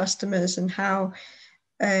to your customers, and how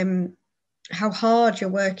hard you're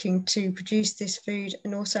working to produce this food,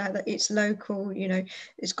 and also that it's local, you know,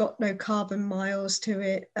 it's got no carbon miles to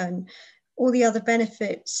it, and all the other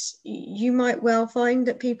benefits, you might well find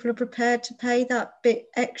that people are prepared to pay that bit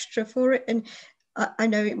extra for it. And I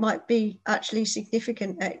know it might be actually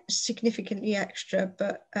significantly extra,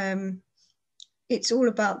 but it's all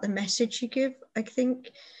about the message you give, I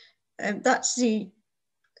think. That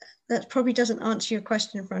probably doesn't answer your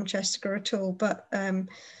question, Francesca, at all, but I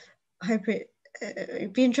hope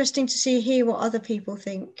it'd be interesting to hear what other people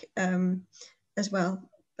think as well.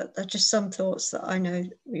 But they're just some thoughts that I know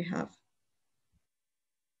we have.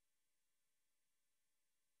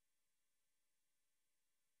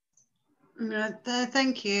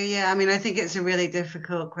 Thank you. Yeah, I mean, I think it's a really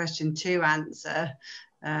difficult question to answer,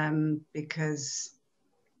 because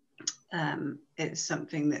it's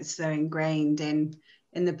something that's so ingrained in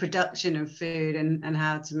the production of food and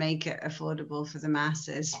how to make it affordable for the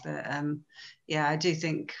masses. But yeah, I do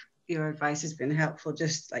think your advice has been helpful.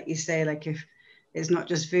 Just like you say, like, if it's not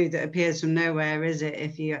just food that appears from nowhere, is it?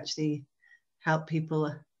 If you actually help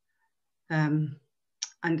people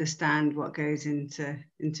understand what goes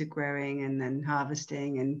into growing and then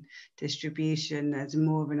harvesting and distribution, there's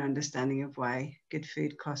more of an understanding of why good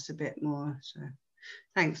food costs a bit more. So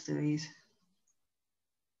thanks, Louise.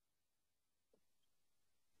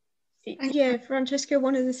 Yeah, Francesca,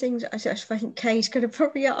 one of the things I think Kay's going to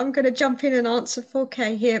probably, I'm going to jump in and answer for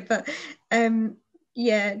Kay here, but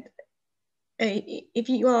yeah, if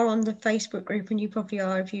you are on the Facebook group, and you probably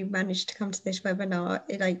are if you managed to come to this webinar,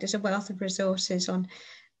 like there's a wealth of resources on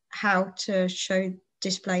how to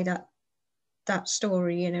display that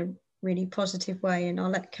story in a really positive way. And I'll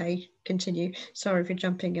let Kay continue. Sorry for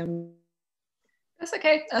jumping in. That's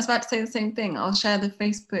okay. I was about to say the same thing. I'll share the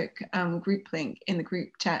Facebook group link in the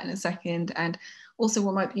group chat in a second. And also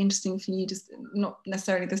what might be interesting for you, just not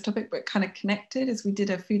necessarily this topic, but kind of connected, is we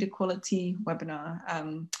did a food equality webinar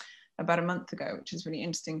about a month ago, which is really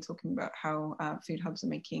interesting, talking about how food hubs are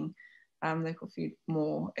making local food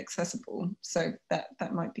more accessible. So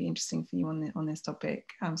that might be interesting for you on this topic.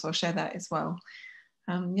 So I'll share that as well.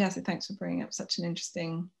 Yeah, so thanks for bringing up such an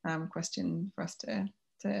interesting question for us to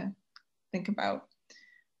think about.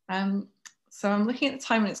 So I'm looking at the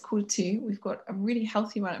time and it's 2:15. We've got a really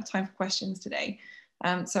healthy amount of time for questions today.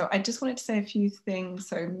 So I just wanted to say a few things.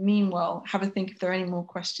 So meanwhile, have a think if there are any more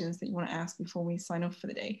questions that you want to ask before we sign off for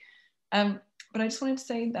the day. But I just wanted to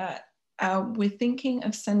say that we're thinking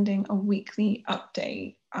of sending a weekly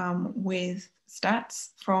update with stats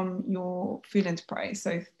from your food enterprise.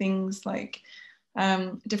 So things like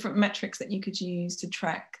different metrics that you could use to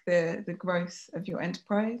track the growth of your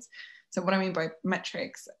enterprise. So what I mean by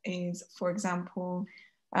metrics is, for example,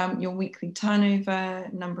 your weekly turnover,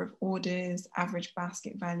 number of orders, average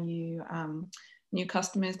basket value, new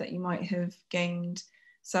customers that you might have gained.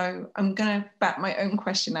 So I'm going to bat my own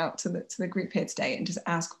question out to the group here today and just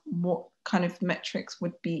ask what kind of metrics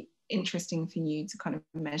would be interesting for you to kind of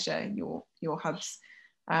measure your hub's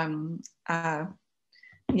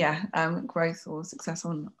growth or success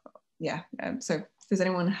on. So does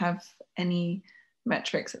anyone have any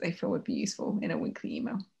metrics that they feel would be useful in a weekly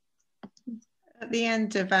email? At the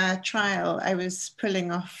end of our trial, I was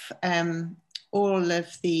pulling off all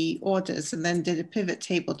of the orders and then did a pivot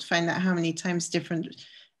table to find out how many times different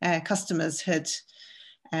customers had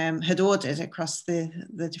ordered across the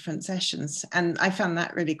different sessions. And I found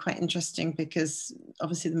that really quite interesting because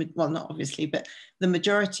obviously, well, not obviously, but the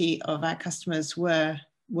majority of our customers were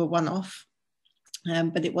one-off,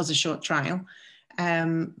 but it was a short trial.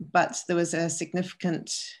 But there was a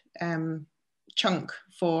significant chunk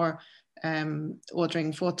for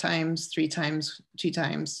ordering 4 times, 3 times, 2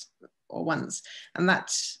 times, or once. And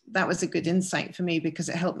that was a good insight for me because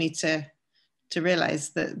it helped me to realize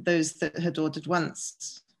that those that had ordered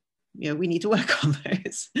once, we need to work on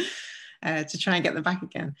those to try and get them back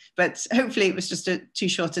again. But hopefully it was just too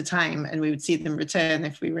short a time and we would see them return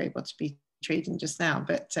if we were able to be trading just now.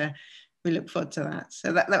 But we look forward to that.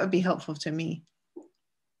 So that would be helpful to me.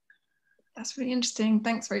 That's really interesting.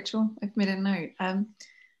 Thanks, Rachel. I've made a note.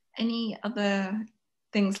 Any other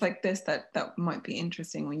things like this that might be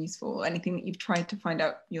interesting or useful? Anything that you've tried to find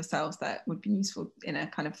out yourselves that would be useful in a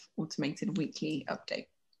kind of automated weekly update?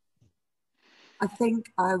 I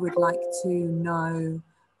think I would like to know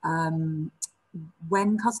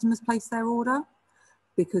when customers place their order,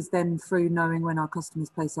 because then through knowing when our customers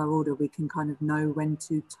place our order, we can kind of know when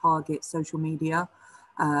to target social media.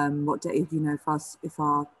 What day, if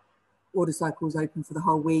our order cycle is open for the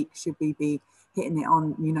whole week, should we be hitting it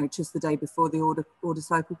on, just the day before the order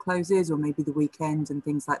cycle closes, or maybe the weekend and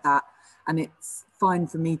things like that. And it's fine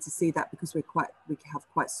for me to see that because we have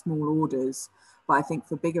quite small orders. But I think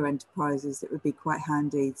for bigger enterprises, it would be quite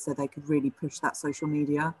handy so they could really push that social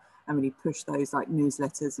media and really push those like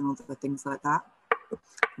newsletters and all the things like that.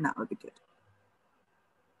 And that would be good.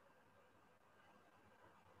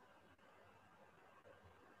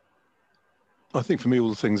 I think for me, all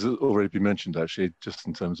the things that already been mentioned, actually, just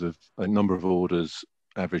in terms of a number of orders,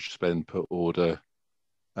 average spend per order,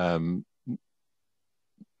 number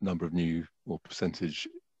of new or percentage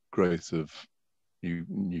growth of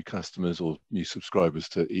new customers or new subscribers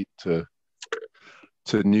to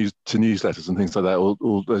newsletters and things like that.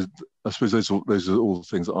 All those, I suppose those are all the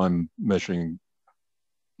things that I'm measuring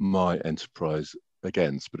my enterprise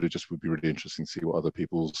against. But it just would be really interesting to see what other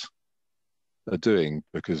people's are doing,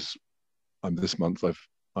 because this month I've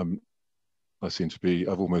almost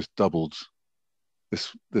doubled.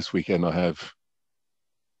 This weekend I have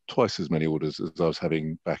twice as many orders as I was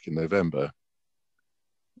having back in November,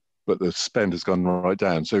 but the spend has gone right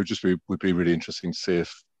down. So it just would be really interesting to see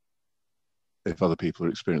if other people are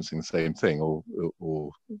experiencing the same thing, or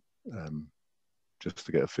just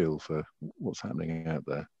to get a feel for what's happening out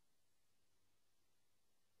there.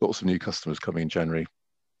 Lots of new customers coming in January.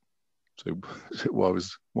 So why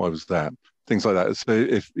was that? Things like that. So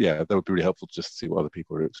that would be really helpful just to see what other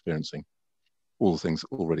people are experiencing. All the things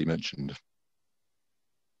already mentioned.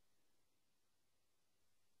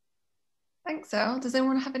 Thanks, Elle. Does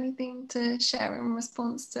anyone have anything to share in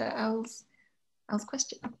response to Elle's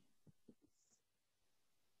question?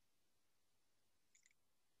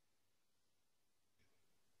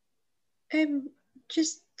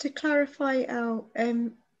 Just to clarify, Elle,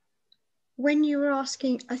 when you were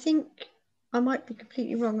asking, I think I might be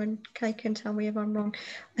completely wrong, and Kay can tell me if I'm wrong.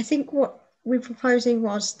 I think what we're proposing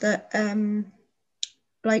was that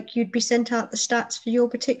like you'd be sent out the stats for your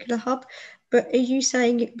particular hub, but are you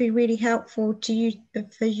saying it'd be really helpful to you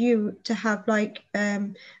for you to have like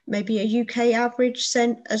maybe a UK average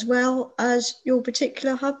sent as well as your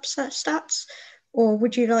particular hub stats? Or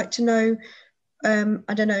would you like to know,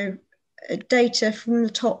 I don't know, data from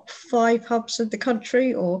the top 5 hubs of the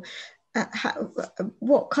country, or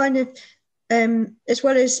what kind of, as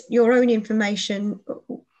well as your own information?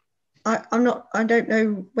 I don't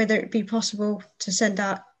know whether it'd be possible to send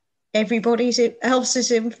out everybody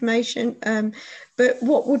else's information, but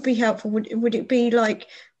what would be helpful? Would it be like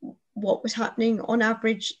what was happening on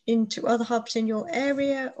average into other hubs in your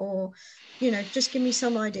area, or, you know, just give me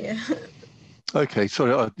some idea. Okay,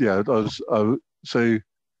 sorry. So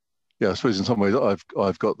yeah, I suppose in some ways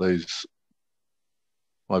I've got those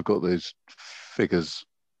figures,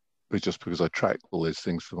 but just because I track all those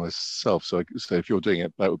things for myself. So if you're doing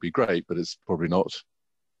it, that would be great, but it's probably not.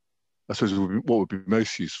 I suppose what would be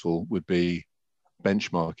most useful would be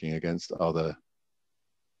benchmarking against other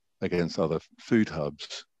food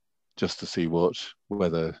hubs, just to see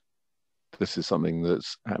whether this is something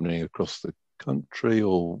that's happening across the country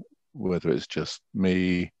or whether it's just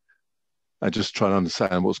me, and just try and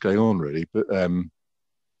understand what's going on really. But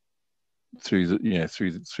through the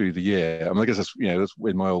year, I mean, I guess that's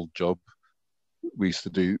in my old job, we used to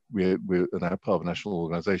do, we're part of a national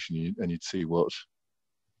organisation, and you'd see what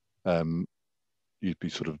you'd be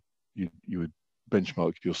sort of, you would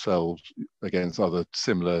benchmark yourselves against other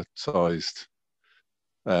similar sized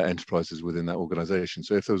enterprises within that organisation.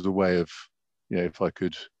 So if there was a way of, if I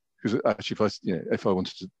could, because actually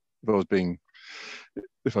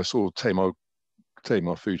if I saw Tamar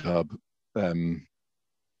Food Hub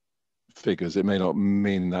figures, it may not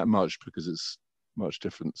mean that much because it's much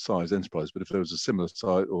different size enterprise. But if there was a similar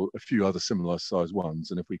size or a few other similar size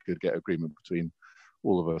ones, and if we could get agreement between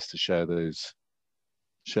all of us to share those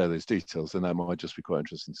details, then that might just be quite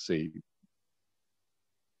interesting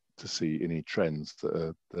to see any trends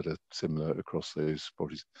that are similar across those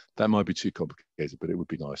bodies. That might be too complicated, but it would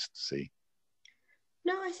be nice to see.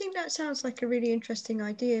 No, I think that sounds like a really interesting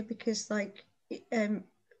idea, because like,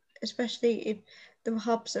 especially if the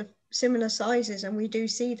hubs are similar sizes, and we do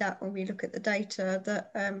see that when we look at the data, that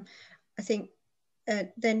I think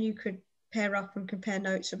then you could pair up and compare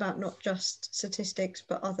notes about not just statistics,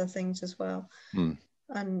 but other things as well.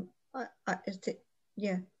 And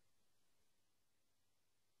yeah.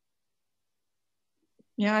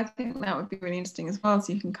 Yeah, I think that would be really interesting as well.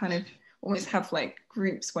 So you can kind of almost have like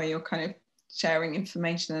groups where you're kind of sharing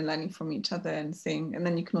information and learning from each other and seeing, and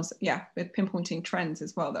then you can also, with pinpointing trends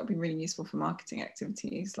as well, that would be really useful for marketing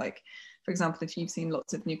activities. Like, for example, if you've seen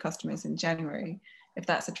lots of new customers in January, if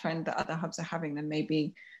that's a trend that other hubs are having, then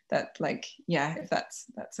maybe that, like, if that's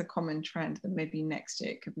a common trend, then maybe next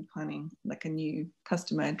year it could be planning like a new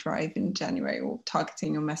customer drive in January, or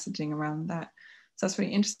targeting your messaging around that. So that's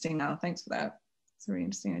really interesting now. Thanks for that. It's a really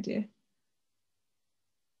interesting idea.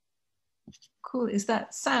 Cool. Is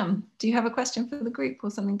that Sam? Do you have a question for the group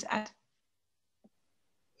or something to add?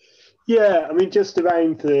 Yeah, I mean, just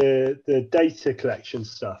around the data collection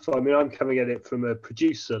stuff. I mean, I'm coming at it from a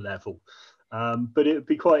producer level, but it would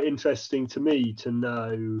be quite interesting to me to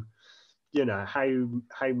know,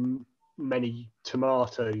 how many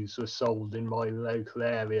tomatoes were sold in my local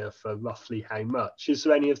area for roughly how much. Is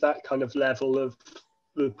there any of that kind of level of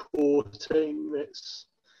reporting that's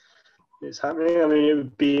happening? I mean, it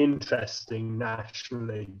would be interesting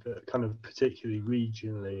nationally, but kind of particularly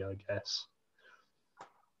regionally, I guess.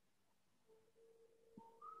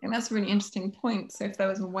 And that's a really interesting point. So if there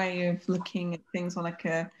was a way of looking at things on like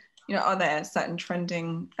a, are there certain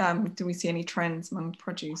trending, do we see any trends among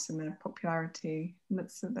produce and their popularity? And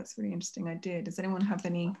that's a really interesting idea. Does anyone have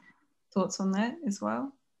any thoughts on that as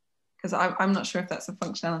well? Because I'm not sure if that's a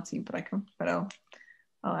functionality, but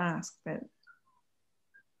I'll ask, but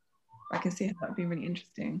I can see how that would be really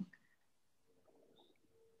interesting.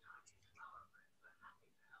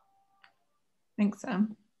 Thanks,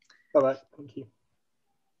 Sam. All right, thank you.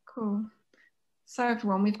 Cool. So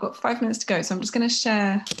everyone, we've got 5 minutes to go. So I'm just going to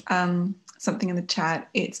share something in the chat.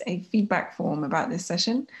 It's a feedback form about this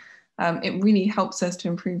session. It really helps us to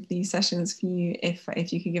improve these sessions for you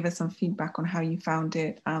if you could give us some feedback on how you found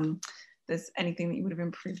it. there's anything that you would have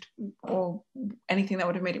improved, or anything that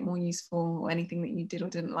would have made it more useful, or anything that you did or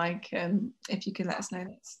didn't like, if you could let us know,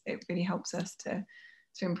 it really helps us to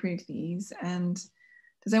improve these. And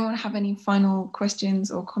does anyone have any final questions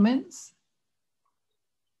or comments?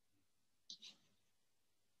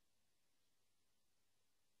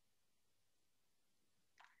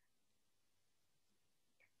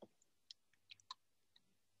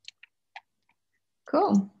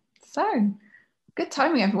 Cool. So good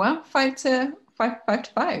timing, everyone. 5 to 5.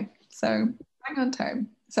 So bang on time.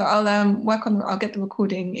 So I'll work on. I'll get the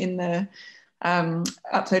recording in the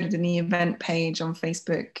uploaded in the event page on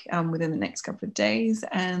Facebook within the next couple of days.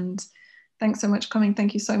 And thanks so much for coming.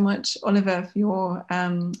 Thank you so much, Oliver, for your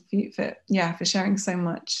for sharing so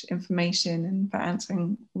much information and for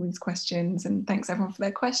answering all these questions. And thanks everyone for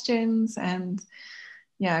their questions. And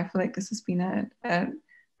yeah, I feel like this has been a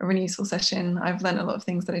really useful session. I've learned a lot of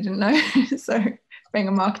things that I didn't know. So being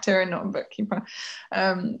a marketer and not a bookkeeper.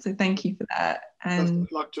 So thank you for that. And best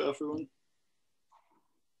of luck to everyone.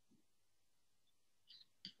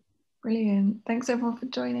 Brilliant. Thanks everyone for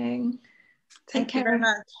joining. Take care. Thank you very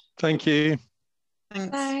much. Thank you.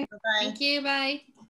 Thanks. Bye. Bye-bye. Thank you. Bye.